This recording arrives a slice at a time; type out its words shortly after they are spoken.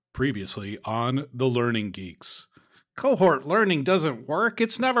Previously on The Learning Geeks. Cohort learning doesn't work.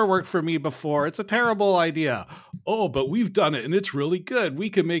 It's never worked for me before. It's a terrible idea. Oh, but we've done it and it's really good.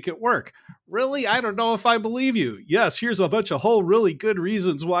 We can make it work. Really? I don't know if I believe you. Yes, here's a bunch of whole really good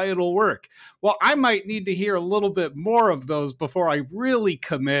reasons why it'll work. Well, I might need to hear a little bit more of those before I really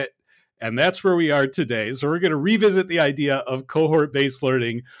commit. And that's where we are today. So we're going to revisit the idea of cohort-based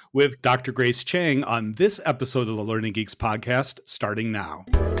learning with Dr. Grace Chang on this episode of the Learning Geeks podcast, starting now.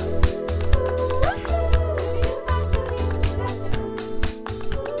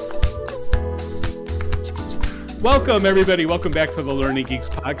 Welcome, everybody. Welcome back to the Learning Geeks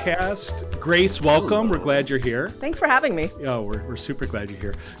podcast. Grace, welcome. We're glad you're here. Thanks for having me. Oh, we're super glad you're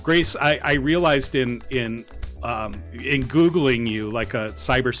here. Grace, I realized in Googling you like a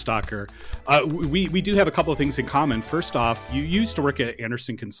cyber stalker, we do have a couple of things in common. First off, you used to work at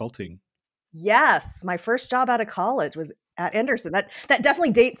Anderson Consulting. Yes, my first job out of college was at Anderson. That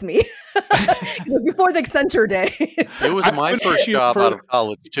definitely dates me. It was before the Accenture days. It was my first job out of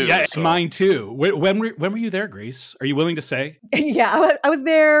college too. Yeah, so. Mine too. When were you there, Grace? Are you willing to say? Yeah, I was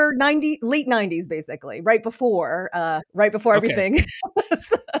there late 90s, basically, right before everything.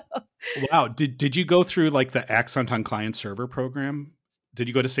 So. Wow. Did you go through like the Accent on Client Server program? Did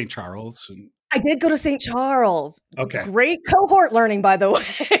you go to St. Charles? I did go to St. Charles. Okay. Great cohort learning, by the way.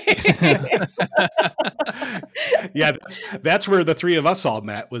 Yeah, that's where the three of us all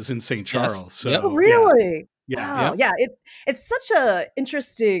met, was in St. Charles. Yes. So, yep. Really? Yeah. Wow. Yeah. It's such a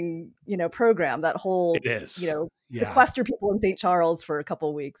interesting, program, that whole, it is. Sequester people in St. Charles for a couple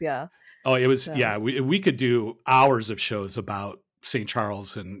of weeks. Yeah. Oh, it was. So. Yeah. We could do hours of shows about St.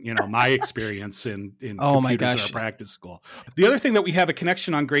 Charles and, my experience in computers at our practice school. The other thing that we have a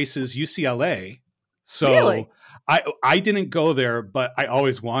connection on, Grace, is UCLA. So really? I didn't go there, but I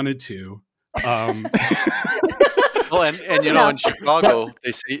always wanted to. Well, and in Chicago,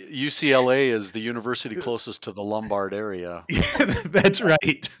 they say UCLA is the university closest to the Lombard area. Yeah, that's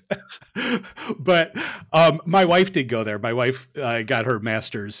right. But my wife did go there. My wife got her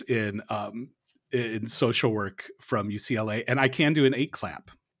master's in social work from UCLA, and I can do an 8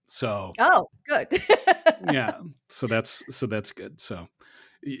 clap. So good. Yeah. So that's good. So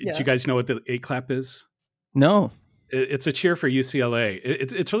do you guys know what the 8 clap is? No. It's a cheer for UCLA.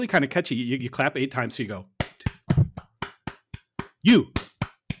 It's really kind of catchy. You clap 8 times, so you go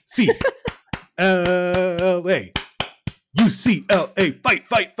UCLA, UCLA,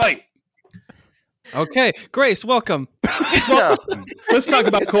 fight. Okay, Grace, welcome. Let's talk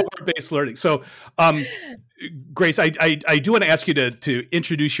about cohort-based learning. So, Grace, I do want to ask you to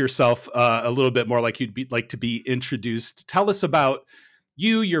introduce yourself a little bit more, like you'd like to be introduced. Tell us about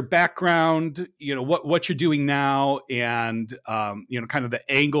you, your background, what you're doing now, and kind of the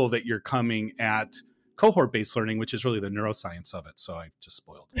angle that you're coming at cohort-based learning, which is really the neuroscience of it. So I just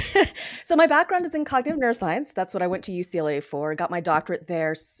spoiled it. So my background is in cognitive neuroscience. That's what I went to UCLA for. Got my doctorate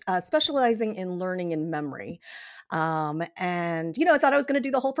there, specializing in learning and memory. And, I thought I was going to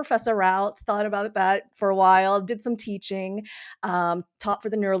do the whole professor route, thought about that for a while, did some teaching, taught for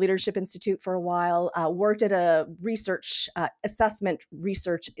the Neuroleadership Institute for a while, worked at a assessment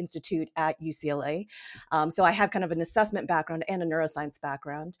research institute at UCLA. So I have kind of an assessment background and a neuroscience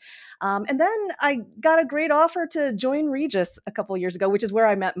background. And then I got a great offer to join Regis a couple of years ago, which is where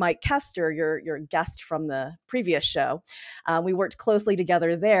I met Mike Kester, your guest from the previous show. We worked closely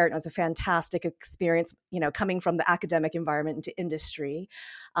together there, and it was a fantastic experience, coming from the academic environment into industry.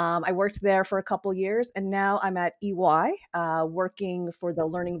 I worked there for a couple years, and now I'm at EY, working for the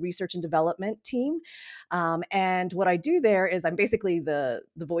Learning Research and Development team. And what I do there is I'm basically the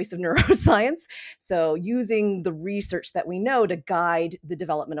voice of neuroscience. So using the research that we know to guide the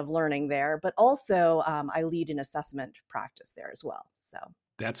development of learning there, but also I lead an assessment practice there as well. So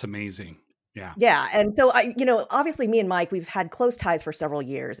that's amazing. Yeah. Yeah. And so obviously me and Mike, we've had close ties for several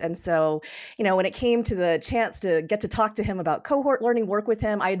years. And so, when it came to the chance to get to talk to him about cohort learning, work with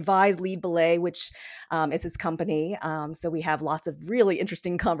him, I advise Lead Belay, which is his company. So we have lots of really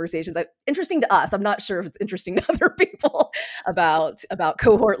interesting conversations. Interesting to us. I'm not sure if it's interesting to other people about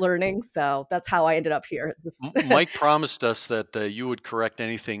cohort learning. So that's how I ended up here. Mike promised us that you would correct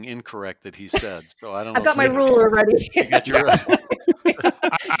anything incorrect that he said. So I don't know. I've got my ruler ready. You got your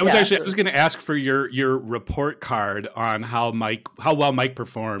I was going to ask for your report card on how well Mike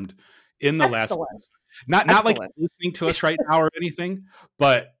performed in the last, not like listening to us right now or anything,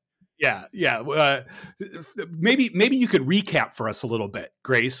 but yeah. Maybe you could recap for us a little bit,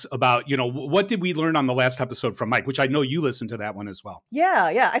 Grace, about what did we learn on the last episode from Mike, which I know you listened to that one as well.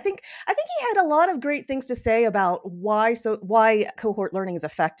 Yeah. I think he had a lot of great things to say about why cohort learning is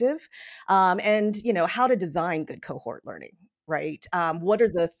effective, and how to design good cohort learning. right? What are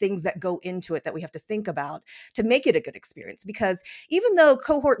the things that go into it that we have to think about to make it a good experience? Because even though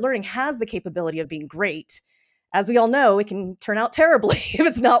cohort learning has the capability of being great, as we all know, it can turn out terribly if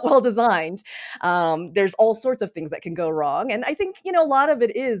it's not well designed. There's all sorts of things that can go wrong. And I think, a lot of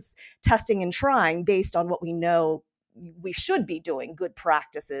it is testing and trying based on what we know we should be doing, good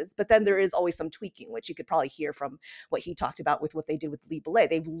practices. But then there is always some tweaking, which you could probably hear from what he talked about with what they did with Lee Belay.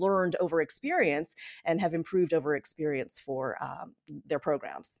 They've learned over experience and have improved over experience for their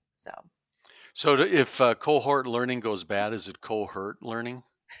programs. So if cohort learning goes bad, is it cohort learning?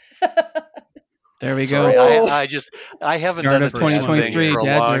 There we Sorry, go. I haven't Start done of the dad thing 2023, for a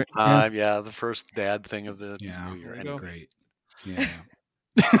Dad, long time. Yeah, the first dad thing of the new year. There we go. Great. Yeah.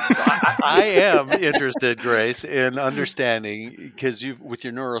 I am interested, Grace, in understanding, because you, with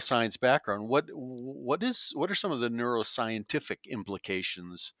your neuroscience background, what are some of the neuroscientific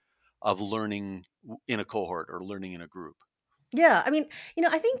implications of learning in a cohort or learning in a group? Yeah, I mean,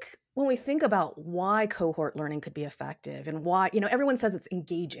 I think when we think about why cohort learning could be effective and why, everyone says it's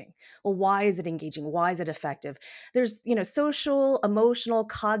engaging. Well, why is it engaging? Why is it effective? There's, social, emotional,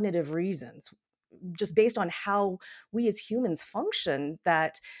 cognitive reasons just based on how we as humans function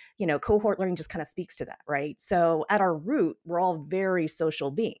that cohort learning just kind of speaks to that, right? So at our root, we're all very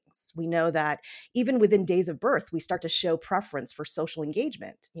social beings. We know that even within days of birth, we start to show preference for social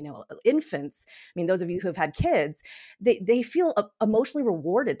engagement. Infants, I mean, those of you who have had kids, they feel emotionally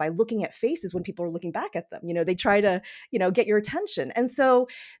rewarded by looking at faces when people are looking back at them. They try to get your attention. And so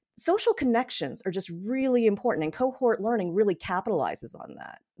social connections are just really important, and cohort learning really capitalizes on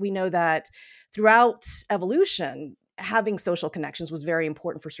that. We know that throughout evolution, having social connections was very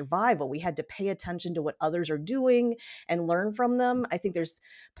important for survival. We had to pay attention to what others are doing and learn from them. I think there's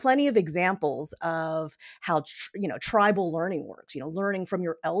plenty of examples of how tribal learning works, learning from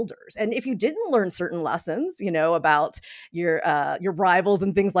your elders. And if you didn't learn certain lessons, about your rivals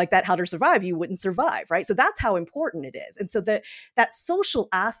and things like that, how to survive, you wouldn't survive, right? So that's how important it is. And so that social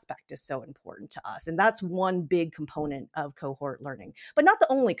aspect is so important to us. And that's one big component of cohort learning, but not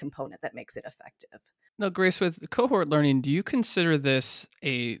the only component that makes it effective. No, Grace, with cohort learning, do you consider this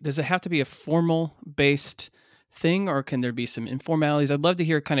does it have to be a formal based thing, or can there be some informalities? I'd love to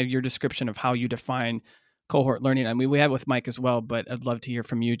hear kind of your description of how you define cohort learning. I mean, we had with Mike as well, but I'd love to hear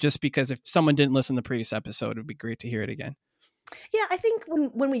from you, just because if someone didn't listen to the previous episode, it would be great to hear it again. Yeah, I think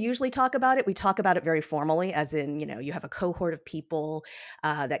when we usually talk about it, we talk about it very formally, as in, you have a cohort of people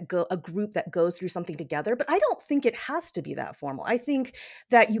a group that goes through something together. But I don't think it has to be that formal. I think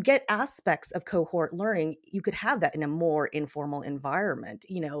that you get aspects of cohort learning. You could have that in a more informal environment.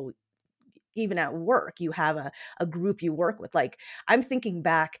 Even at work, you have a group you work with. Like, I'm thinking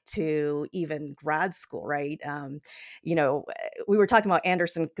back to even grad school, right? We were talking about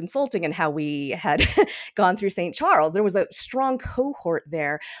Anderson Consulting and how we had gone through St. Charles. There was a strong cohort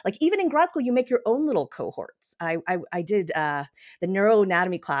there. Like, even in grad school, you make your own little cohorts. I did the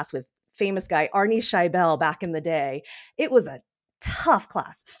neuroanatomy class with famous guy Arnie Scheibel back in the day. It was a tough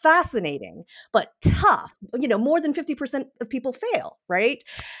class, fascinating, but tough. More than 50% of people fail, right?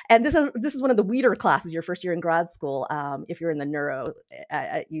 And this is one of the weeder classes your first year in grad school, if you're in the neuro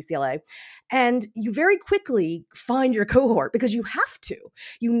at UCLA. And you very quickly find your cohort because you have to.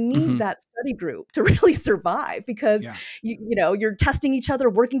 You need that study group to really survive, because you're testing each other,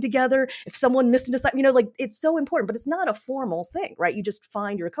 working together. If someone missed an assignment, like, it's so important, but it's not a formal thing, right? You just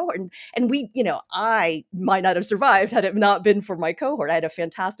find your cohort. And we, I might not have survived had it not been for my cohort. I had a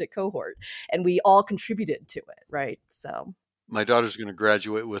fantastic cohort, and we all contributed to it, right? So My daughter's going to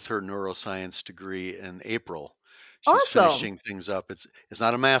graduate with her neuroscience degree in April. She's awesome. finishing things up. It's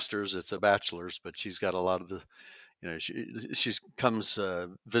not a master's, it's a bachelor's, but she's got a lot of the, she comes,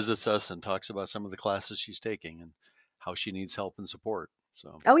 visits us and talks about some of the classes she's taking and how she needs help and support.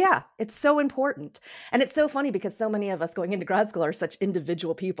 So. Oh yeah, it's so important. And it's so funny because so many of us going into grad school are such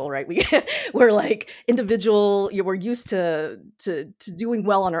individual people, right? We're like individual, we're used to doing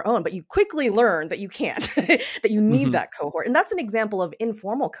well on our own, but you quickly learn that you can't, that you need that cohort. And that's an example of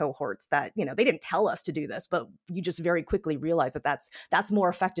informal cohorts that, they didn't tell us to do this, but you just very quickly realize that that's more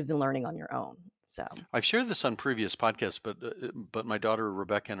effective than learning on your own. So I've shared this on previous podcasts, but my daughter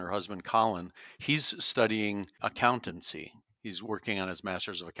Rebecca and her husband Colin, he's studying accountancy. He's working on his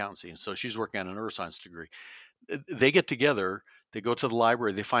master's of accountancy. So she's working on a neuroscience degree. They get together, they go to the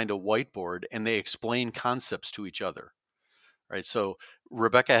library, they find a whiteboard, and they explain concepts to each other. Right. So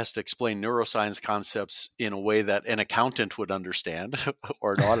Rebecca has to explain neuroscience concepts in a way that an accountant would understand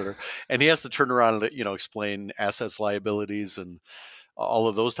or an auditor. And he has to turn around and, explain assets, liabilities, and all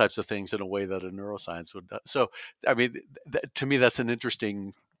of those types of things in a way that a neuroscience would. So, I mean, to me, that's an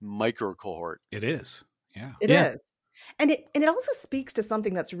interesting micro cohort. It is. Yeah. It is. And it also speaks to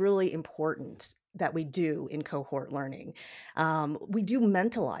something that's really important that we do in cohort learning. We do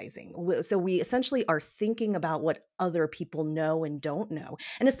mentalizing. So we essentially are thinking about what other people know and don't know.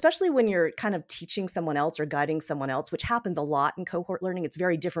 And especially when you're kind of teaching someone else or guiding someone else, which happens a lot in cohort learning. It's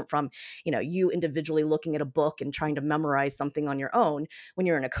very different from, you individually looking at a book and trying to memorize something on your own. When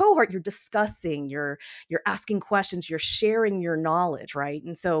you're in a cohort, you're discussing, you're asking questions, you're sharing your knowledge, right?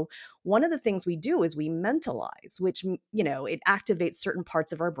 And so one of the things we do is we mentalize, which, it activates certain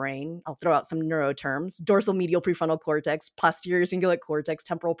parts of our brain. I'll throw out some neuro terms: dorsal medial prefrontal cortex, posterior cingulate cortex,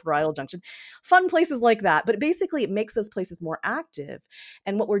 temporal parietal junction, fun places like that. But basically, it makes those places more active.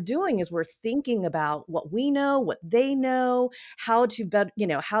 And what we're doing is we're thinking about what we know, what they know, how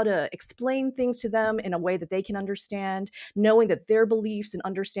to explain things to them in a way that they can understand, knowing that their beliefs and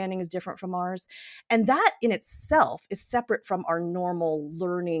understanding is different from ours. And that in itself is separate from our normal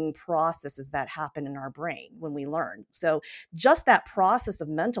learning processes that happen in our brain when we learn. So just that process of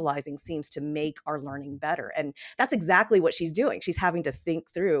mentalizing seems to make our learning better. And that's exactly what she's doing. She's having to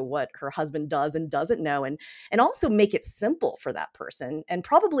think through what her husband does and doesn't know, and also make it simple for that person, and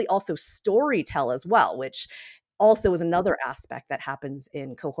probably also story tell as well, which also is another aspect that happens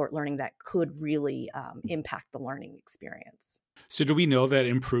in cohort learning that could really impact the learning experience. So do we know that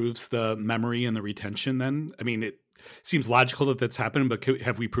improves the memory and the retention then? I mean, it seems logical that that's happening, but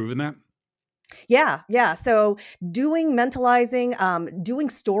have we proven that? Yeah. So doing mentalizing, doing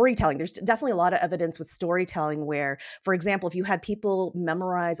storytelling, there's definitely a lot of evidence with storytelling where, for example, if you had people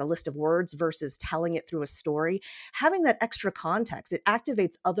memorize a list of words versus telling it through a story, having that extra context, it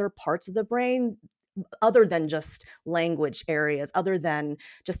activates other parts of the brain other than just language areas, other than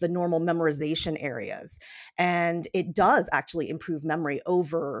just the normal memorization areas. And it does actually improve memory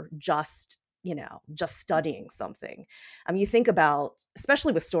over just studying something. You think about,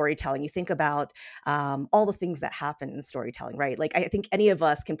 especially with storytelling, you think about all the things that happen in storytelling, right? Like, I think any of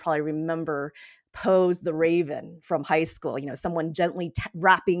us can probably remember Pose the Raven from high school, someone gently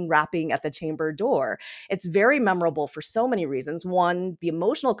rapping at the chamber door. It's very memorable for so many reasons. One, the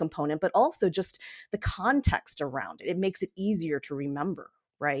emotional component, but also just the context around it. It makes it easier to remember,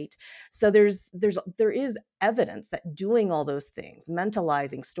 right? So there is evidence that doing all those things,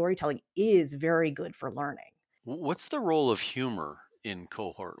 mentalizing, storytelling, is very good for learning. What's the role of humor in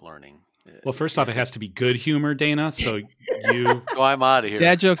cohort learning? Well, first off, it has to be good humor, Dana. So you... Oh, I'm out of here.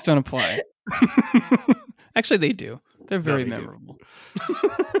 Dad jokes don't apply. Actually, they do. They're very memorable.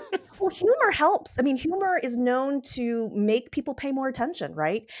 Well, humor helps. I mean, humor is known to make people pay more attention,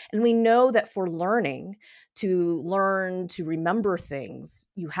 right? And we know that for learning, to learn to remember things,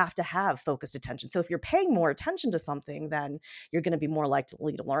 you have to have focused attention. So if you're paying more attention to something, then you're going to be more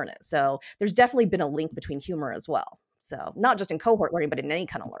likely to learn it. So there's definitely been a link between humor as well. So not just in cohort learning, but in any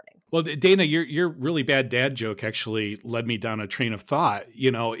kind of learning. Well, Dana, your really bad dad joke actually led me down a train of thought,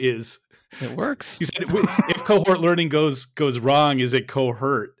 is... It works. You said if cohort learning goes wrong, is it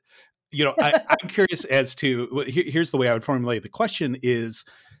cohort? I'm curious as to, here's the way I would formulate the question is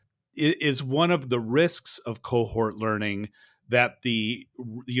one of the risks of cohort learning that the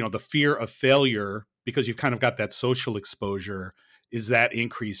fear of failure, because you've kind of got that social exposure, is that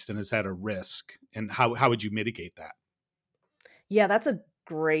increased, and is that a risk? And how would you mitigate that? Yeah, that's a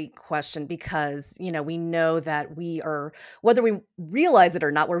great question, because, we know that we are, whether we realize it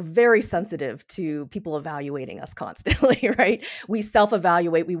or not, we're very sensitive to people evaluating us constantly, right? We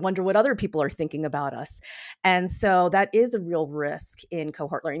self-evaluate. We wonder what other people are thinking about us. And so that is a real risk in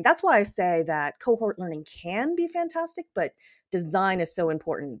cohort learning. That's why I say that cohort learning can be fantastic, but design is so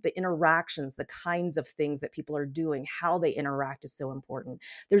important. The interactions, the kinds of things that people are doing, how they interact is so important.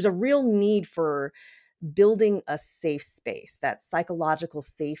 There's a real need for building a safe space, that psychological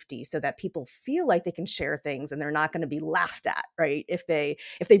safety, so that people feel like they can share things and they're not going to be laughed at, right? If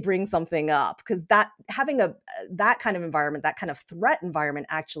they bring something up, because that having that kind of environment, that kind of threat environment,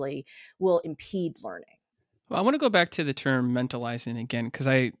 actually will impede learning. Well, I want to go back to the term mentalizing again, because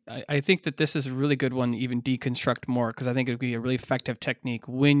I think that this is a really good one to even deconstruct more, because I think it would be a really effective technique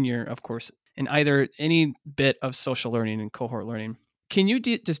when you're, of course, in either any bit of social learning and cohort learning. Can you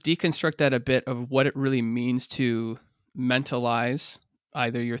just deconstruct that a bit of what it really means to mentalize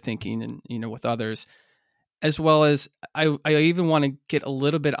either your thinking and, with others, as well as I even want to get a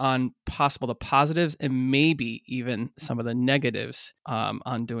little bit on the positives and maybe even some of the negatives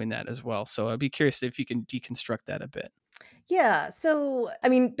on doing that as well. So I'd be curious if you can deconstruct that a bit. Yeah. So, I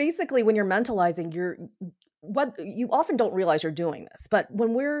mean, basically when you're mentalizing, you often don't realize you're doing this, but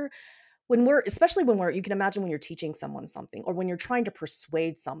especially when you can imagine when you're teaching someone something, or when you're trying to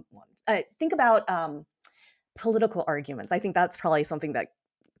persuade someone, think about political arguments. I think that's probably something that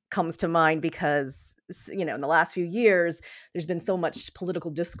comes to mind because, in the last few years, there's been so much political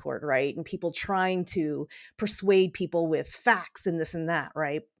discord, right? And people trying to persuade people with facts and this and that,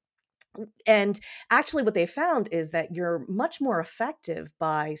 right? And actually, what they found is that you're much more effective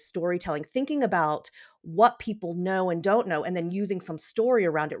by storytelling, thinking about what people know and don't know, and then using some story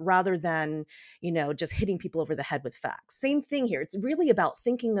around it rather than, just hitting people over the head with facts. Same thing here. It's really about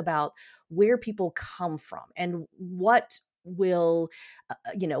thinking about where people come from and what will,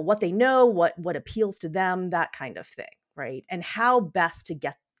 what they know, what appeals to them, that kind of thing, right? And how best to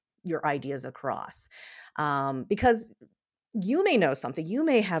get your ideas across. Because you may know something, you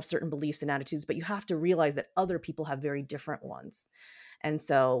may have certain beliefs and attitudes, but you have to realize that other people have very different ones. And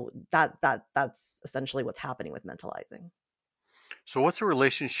so that's essentially what's happening with mentalizing. So what's the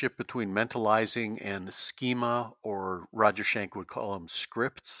relationship between mentalizing and schema, or Roger Schenck would call them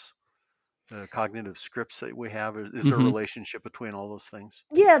scripts, the cognitive scripts that we have? Is there a relationship between all those things?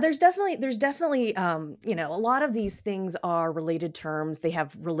 Yeah, there's definitely a lot of these things are related terms. They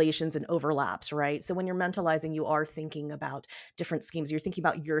have relations and overlaps, right? So when you're mentalizing, you are thinking about different schemes. You're thinking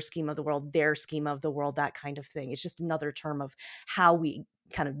about your scheme of the world, their scheme of the world, that kind of thing. It's just another term of how we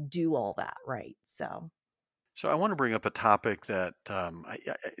kind of do all that, right? So I want to bring up a topic that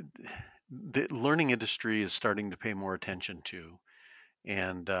the learning industry is starting to pay more attention to.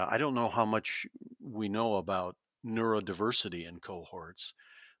 And I don't know how much we know about neurodiversity in cohorts,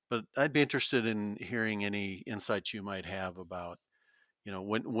 but I'd be interested in hearing any insights you might have about,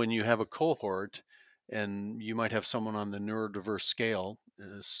 when you have a cohort and you might have someone on the neurodiverse scale,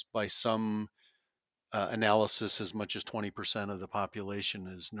 by some analysis, as much as 20% of the population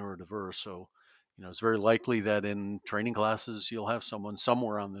is neurodiverse. So, it's very likely that in training classes, you'll have someone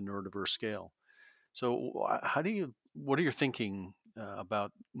somewhere on the neurodiverse scale. So, what are you thinking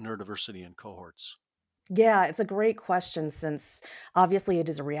about neurodiversity in cohorts? Yeah, it's a great question since obviously it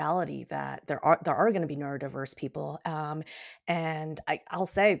is a reality that there are going to be neurodiverse people, and I'll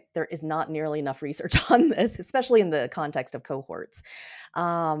say there is not nearly enough research on this, especially in the context of cohorts.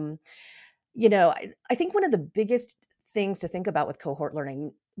 Um, I think one of the biggest things to think about with cohort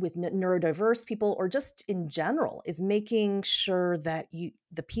learning with neurodiverse people, or just in general, is making sure that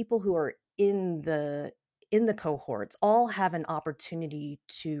the people who are in the cohorts all have an opportunity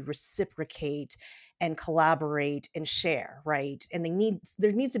to reciprocate and collaborate and share, right? And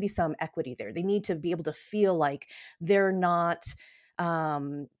there needs to be some equity there. They need to be able to feel like they're not,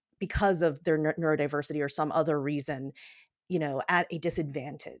 um, because of their neurodiversity or some other reason, at a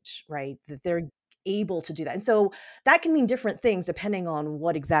disadvantage, right? That they're able to do that. And so that can mean different things depending on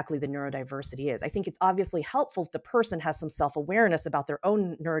what exactly the neurodiversity is. I think it's obviously helpful if the person has some self-awareness about their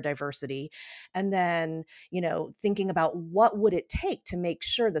own neurodiversity, and then, thinking about what would it take to make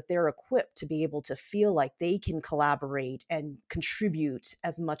sure that they're equipped to be able to feel like they can collaborate and contribute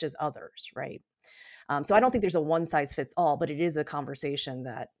as much as others, right? So I don't think there's a one size fits all, but it is a conversation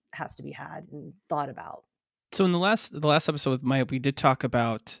that has to be had and thought about. So in the last episode with Maya, we did talk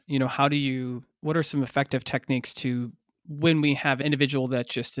about, what are some effective techniques to, when we have an individual that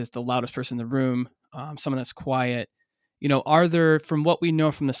just is the loudest person in the room, someone that's quiet, are there, from what we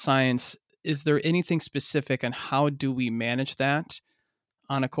know from the science, is there anything specific on how do we manage that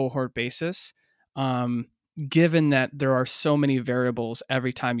on a cohort basis, given that there are so many variables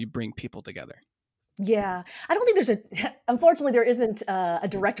every time you bring people together? Yeah, I don't think unfortunately, there isn't a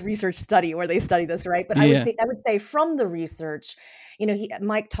direct research study where they study this, right? But Yeah. I would say from the research,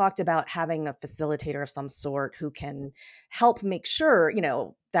 Mike talked about having a facilitator of some sort who can help make sure,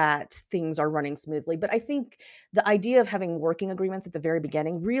 that things are running smoothly. But I think the idea of having working agreements at the very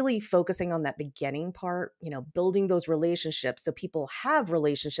beginning, really focusing on that beginning part, building those relationships so people have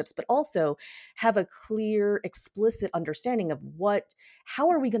relationships, but also have a clear, explicit understanding of how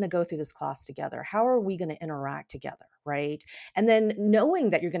are we going to go through this class together? How are we going to interact together? Right. And then knowing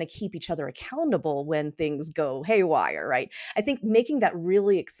that you're going to keep each other accountable when things go haywire. Right. I think making that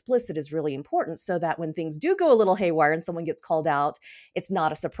really explicit is really important so that when things do go a little haywire and someone gets called out, it's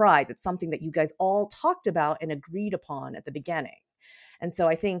not a surprise. It's something that you guys all talked about and agreed upon at the beginning. And so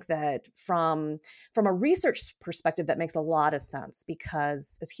I think that from a research perspective, that makes a lot of sense,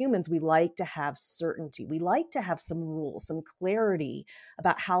 because as humans, we like to have certainty. We like to have some rules, some clarity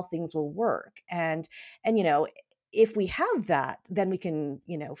about how things will work. And if we have that, then we can,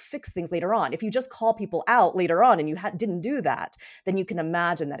 fix things later on. If you just call people out later on and you didn't do that, then you can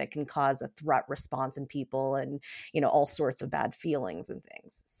imagine that it can cause a threat response in people and, all sorts of bad feelings and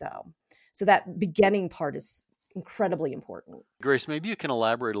things. So that beginning part is incredibly important. Grace, maybe you can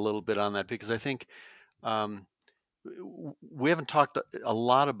elaborate a little bit on that, because I think we haven't talked a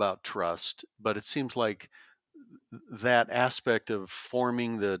lot about trust, but it seems like that aspect of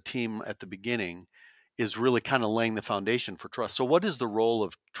forming the team at the beginning is really kind of laying the foundation for trust. So what is the role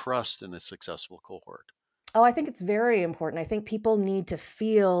of trust in a successful cohort? Oh, I think it's very important. I think people need to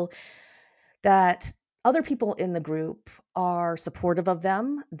feel that other people in the group are supportive of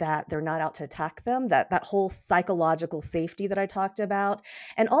them, that they're not out to attack them, that whole psychological safety that I talked about,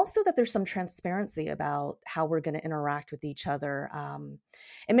 and also that there's some transparency about how we're going to interact with each other.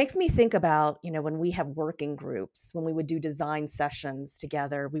 It makes me think about, when we have working groups, when we would do design sessions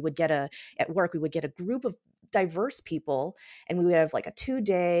together, at work, we would get a group of diverse people, and we would have like a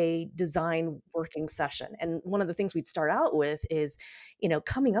 2-day design working session. And one of the things we'd start out with is,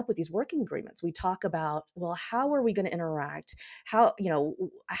 coming up with these working agreements. We talk about, well, how are we going to interact? How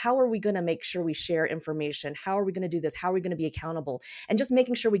are we going to make sure we share information? How are we going to do this? How are we going to be accountable? And just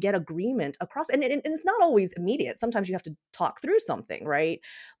making sure we get agreement across. And it's not always immediate. Sometimes you have to talk through something, right?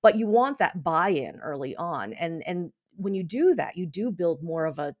 But you want that buy-in early on. And when you do that, you do build more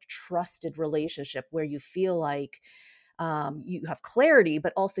of a trusted relationship where you feel like you have clarity,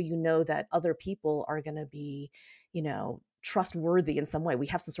 but also that other people are going to be, trustworthy in some way. We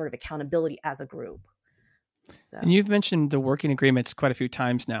have some sort of accountability as a group. So. And you've mentioned the working agreements quite a few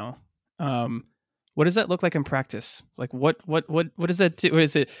times now. What does that look like in practice? Like what does that do?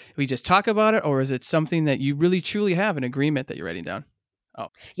 Is it we just talk about it, or is it something that you really truly have an agreement that you're writing down? Oh.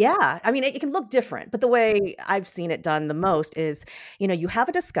 Yeah. I mean, it can look different, but the way I've seen it done the most is, you have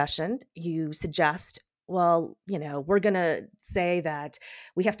a discussion, you suggest, well, we're going to say that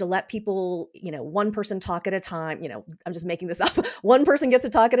we have to let people, one person talk at a time. I'm just making this up. One person gets to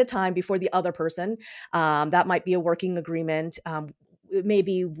talk at a time before the other person. That might be a working agreement.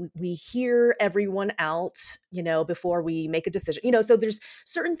 Maybe we hear everyone out, before we make a decision, so there's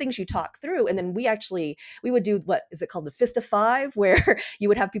certain things you talk through. And then we would do, what is it called? The fist of five, where you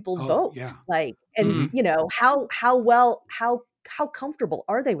would have people vote, yeah. And how comfortable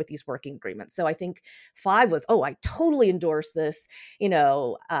are they with these working agreements? So I think 5 was, I totally endorse this.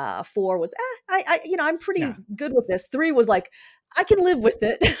 4 was, I'm pretty good with this. 3 was like, I can live with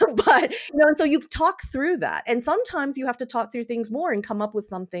it, but, and so you talk through that. And sometimes you have to talk through things more and come up with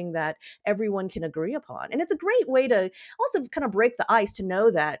something that everyone can agree upon. And it's a great way to also kind of break the ice, to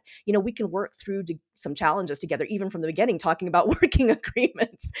know that, we can work through some challenges together, even from the beginning, talking about working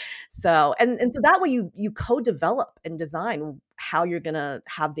agreements. So, and so that way you co-develop and design how you're going to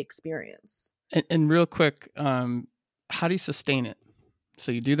have the experience. And real quick, how do you sustain it?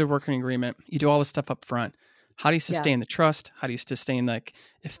 So you do the working agreement, you do all this stuff up front. How do you sustain the trust? How do you sustain, like,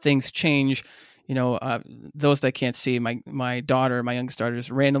 if things change, those that can't see, my youngest daughter just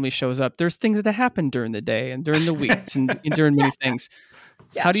randomly shows up. There's things that happen during the day and during the weeks and during many things.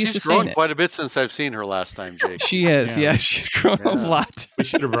 Yeah. How do you She's sustain grown it? quite a bit since I've seen her last time, Jake. She is. Yeah, she's grown a lot. We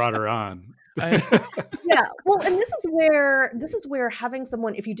should have brought her on. Yeah. Well, and this is where having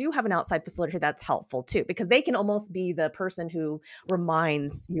someone, if you do have an outside facilitator, that's helpful too, because they can almost be the person who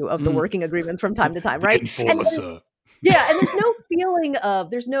reminds you of the working agreements from time to time, right? Yeah, and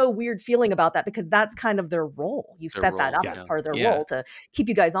there's no weird feeling about that, because that's kind of their role. You've set that up as part of their role to keep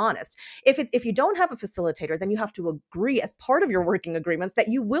you guys honest. If you don't have a facilitator, then you have to agree as part of your working agreements that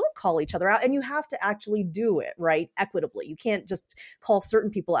you will call each other out, and you have to actually do it, right, equitably. You can't just call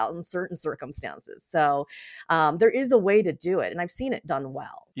certain people out in certain circumstances. So there is a way to do it, and I've seen it done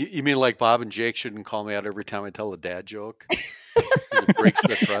well. You mean like Bob and Jake shouldn't call me out every time I tell a dad joke? It breaks the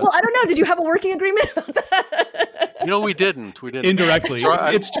trust. Well, I don't know. Did you have a working agreement about that? We didn't. Indirectly.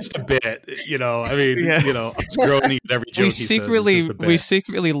 It's just a bit, I mean, us groaning at every joke we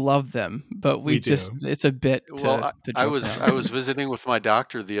secretly love them, but it's a bit to I was visiting with my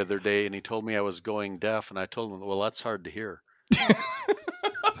doctor the other day, and he told me I was going deaf, and I told him, well, that's hard to hear.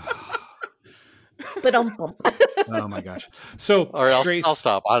 But oh my gosh. So, all right, Grace, I'll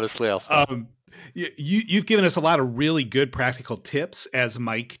stop. Honestly, I'll stop. You've given us a lot of really good practical tips, as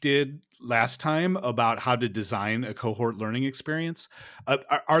Mike did last time, about how to design a cohort learning experience.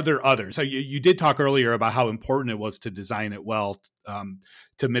 Are there others? So you did talk earlier about how important it was to design it well,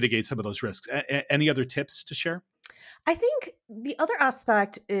 to mitigate some of those risks. Any other tips to share? I think the other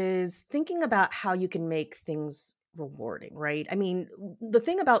aspect is thinking about how you can make things rewarding, right? I mean, the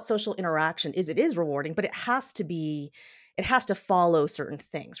thing about social interaction is it is rewarding, but it has to follow certain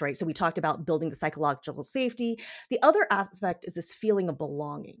things, right? So we talked about building the psychological safety. The other aspect is this feeling of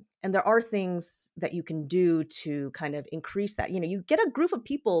belonging. And there are things that you can do to kind of increase that. You get a group of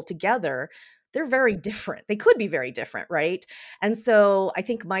people together, they're very different. They could be very different, right? And so I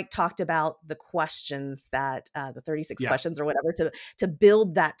think Mike talked about the questions that the 36 questions or whatever to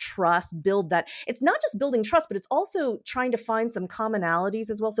build that trust, build that. It's not just building trust, but it's also trying to find some commonalities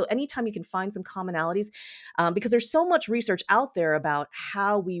as well. So anytime you can find some commonalities, because there's so much research out there about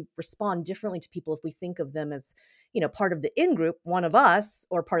how we respond differently to people if we think of them as part of the in group, one of us,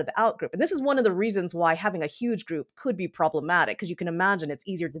 or part of the out group. And this is one of the reasons why having a huge group could be problematic, because you can imagine it's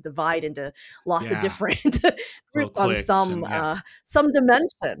easier to divide into lots of different groups on some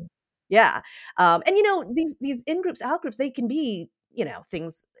dimension. Yeah. And these in groups, out groups, they can be,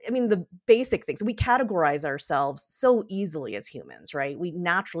 things, the basic things. We categorize ourselves so easily as humans, right? We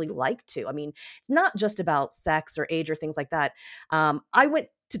naturally like to. It's not just about sex or age or things like that. I went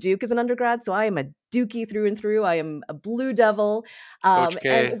to Duke as an undergrad, so I am a Dookie through and through. I am a Blue Devil. Coach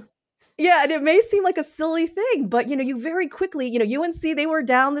K. And it may seem like a silly thing, but you very quickly, UNC, they were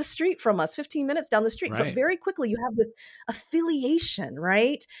down the street from us, 15 minutes down the street, but very quickly you have this affiliation,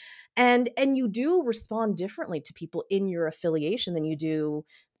 right? And you do respond differently to people in your affiliation than you do,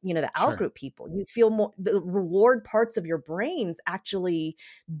 the out-group people. You feel more, the reward parts of your brains actually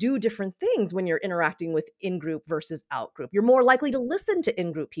do different things when you're interacting with in-group versus out-group. You're more likely to listen to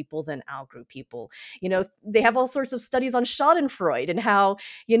in-group people than out-group people. They have all sorts of studies on Schadenfreude and how,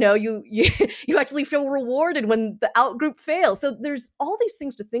 you actually feel rewarded when the out-group fails. So there's all these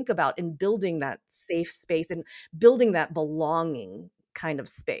things to think about in building that safe space and building that belonging kind of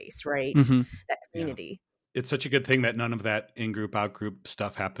space, right? Mm-hmm. That community. Yeah. It's such a good thing that none of that in-group, out-group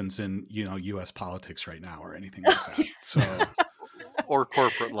stuff happens in, U.S. politics right now or anything like that. So, or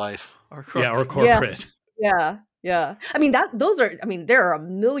corporate life. Or corporate. Yeah. There are a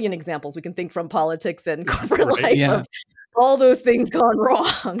million examples we can think from politics and corporate life of all those things gone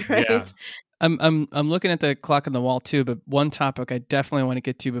wrong, right? Yeah. I'm looking at the clock on the wall too, but one topic I definitely want to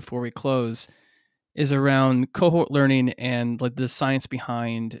get to before we close is around cohort learning and like the science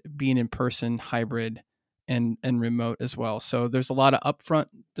behind being in person, hybrid, and remote as well. So there's a lot of upfront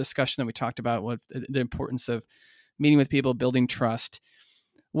discussion that we talked about, what the importance of meeting with people, building trust.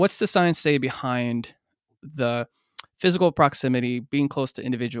 What's the science say behind the physical proximity, being close to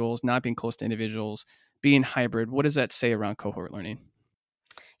individuals, not being close to individuals, being hybrid? What does that say around cohort learning?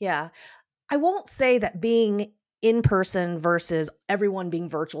 Yeah. I won't say that being in person versus everyone being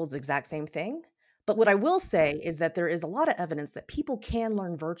virtual is the exact same thing. But what I will say is that there is a lot of evidence that people can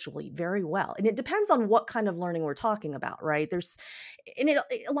learn virtually very well. And it depends on what kind of learning we're talking about, right?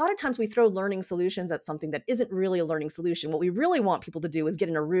 A lot of times we throw learning solutions at something that isn't really a learning solution. What we really want people to do is get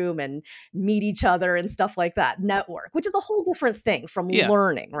in a room and meet each other and stuff like that, network, which is a whole different thing from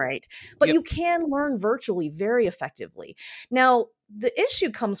learning, right? But you can learn virtually very effectively. Now, the issue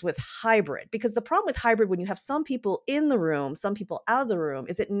comes with hybrid, because the problem with hybrid, when you have some people in the room, some people out of the room,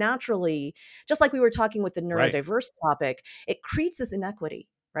 is it naturally, just like we were talking with the neurodiverse topic, it creates this inequity,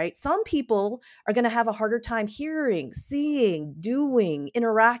 right? Some people are going to have a harder time hearing, seeing, doing,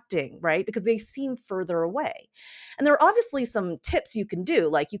 interacting, right? Because they seem further away. And there are obviously some tips you can do.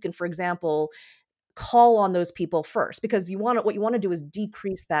 Like you can, for example, call on those people first, because what you want to do is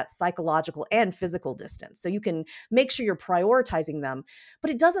decrease that psychological and physical distance. So you can make sure you're prioritizing them, but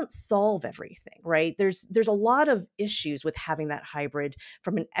it doesn't solve everything, right? There's a lot of issues with having that hybrid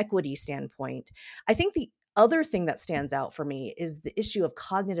from an equity standpoint. I think the other thing that stands out for me is the issue of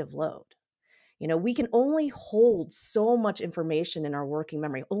cognitive load. We can only hold so much information in our working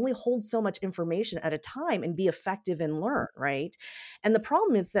memory, only hold so much information at a time and be effective and learn, right? And the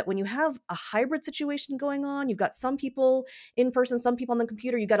problem is that when you have a hybrid situation going on, you've got some people in person, some people on the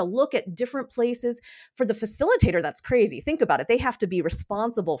computer, you got to look at different places. For the facilitator, that's crazy. Think about it. They have to be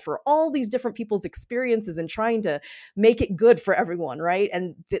responsible for all these different people's experiences and trying to make it good for everyone, right?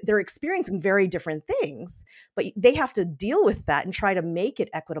 And they're experiencing very different things, but they have to deal with that and try to make it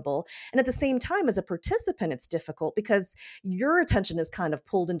equitable. And at the same time, as a participant, it's difficult because your attention is kind of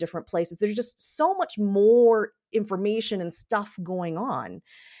pulled in different places. There's just so much more information and stuff going on.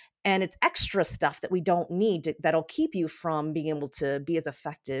 And it's extra stuff that we don't need that'll keep you from being able to be as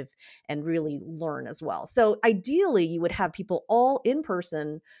effective and really learn as well. So ideally, you would have people all in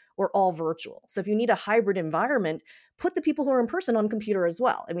person or all virtual. So if you need a hybrid environment, put the people who are in person on computer as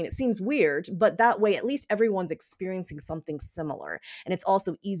well. It seems weird, but that way, at least everyone's experiencing something similar. And it's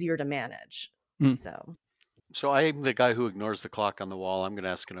also easier to manage. So I'm the guy who ignores the clock on the wall. I'm going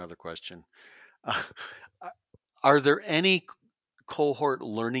to ask another question. Are there any cohort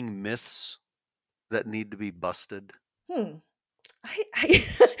learning myths that need to be busted? That's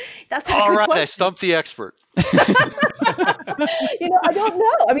a all good right. question. I stumped the expert. I don't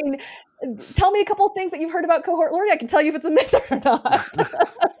know. I mean, tell me a couple of things that you've heard about cohort learning. I can tell you if it's a myth or not.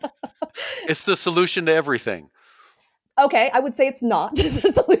 It's the solution to everything. Okay, I would say it's not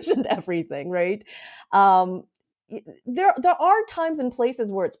the solution to everything, right? There are times and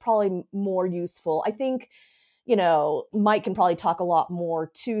places where it's probably more useful. I think, Mike can probably talk a lot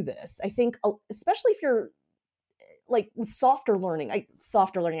more to this. I think, especially if you're like with softer learning, I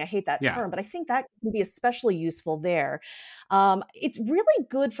hate that term, but I think that can be especially useful there. It's really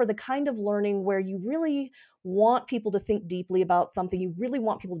good for the kind of learning where you really want people to think deeply about something. You really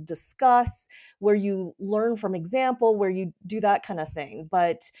want people to discuss, where you learn from example, where you do that kind of thing.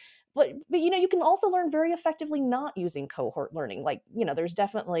 But you can also learn very effectively not using cohort learning. Like, there's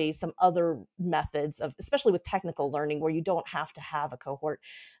definitely some other methods of, especially with technical learning, where you don't have to have a cohort.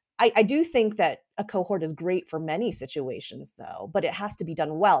 I do think that a cohort is great for many situations, though, but it has to be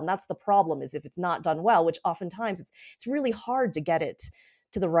done well. And that's the problem, is if it's not done well, which oftentimes it's really hard to get it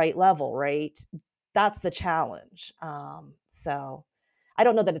to the right level, right? That's the challenge. So I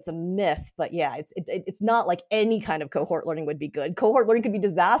don't know that it's a myth, but yeah, it's not like any kind of cohort learning would be good. Cohort learning could be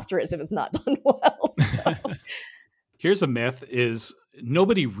disastrous if it's not done well. So. Here's a myth: is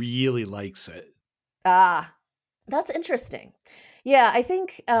nobody really likes it. That's interesting. Yeah, I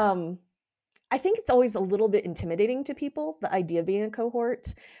think it's always a little bit intimidating to people, the idea of being a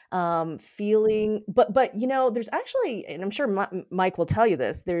cohort, feeling, but there's actually, and I'm sure Mike will tell you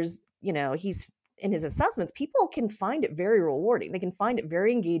this, there's, he's in his assessments, people can find it very rewarding. They can find it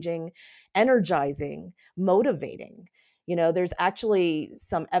very engaging, energizing, motivating. There's actually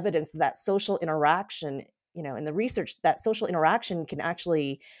some evidence that social interaction, in the research, that social interaction can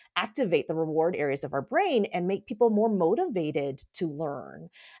actually activate the reward areas of our brain and make people more motivated to learn,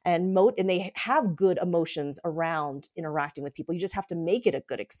 and they have good emotions around interacting with people. You just have to make it a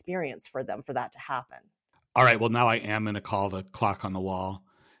good experience for them for that to happen. All right. Well, now I am going to call the clock on the wall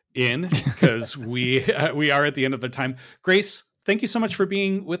in, because we are at the end of the time. Grace, thank you so much for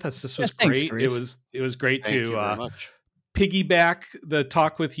being with us. This was great. Thanks, it was great Thank you to very much. Piggyback the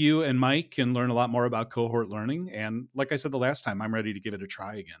talk with you and Mike and learn a lot more about cohort learning. And like I said the last time, I'm ready to give it a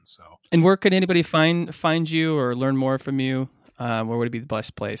try again. So, and where could anybody find you or learn more from you? Where would it be the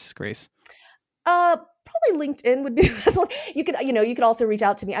best place, Grace? Probably LinkedIn would be the best one. You could also reach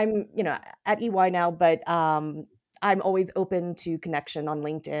out to me. I'm, at EY now, but I'm always open to connection on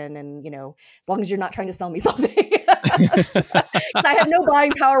LinkedIn, and as long as you're not trying to sell me something. I have no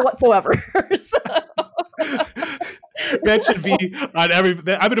buying power whatsoever. So. That should be on every.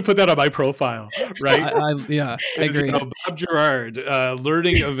 I'm going to put that on my profile, right? I agree. Bob Gerard,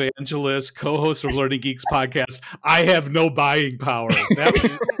 learning evangelist, co-host of Learning Geeks podcast. I have no buying power.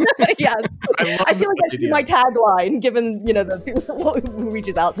 Yes, I feel like that should be my tagline, given the people who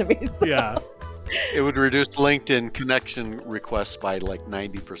reaches out to me. So. Yeah. It would reduce LinkedIn connection requests by like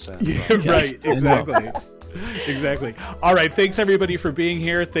 90%. Yeah, right. Exactly. Exactly. All right. Thanks everybody for being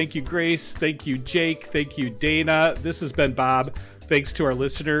here. Thank you, Grace. Thank you, Jake. Thank you, Dana. This has been Bob. Thanks to our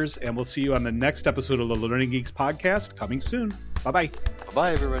listeners, and we'll see you on the next episode of the Learning Geeks podcast coming soon. Bye-bye.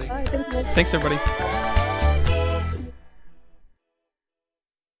 Bye, everybody. Bye. Thank you. Thanks, everybody.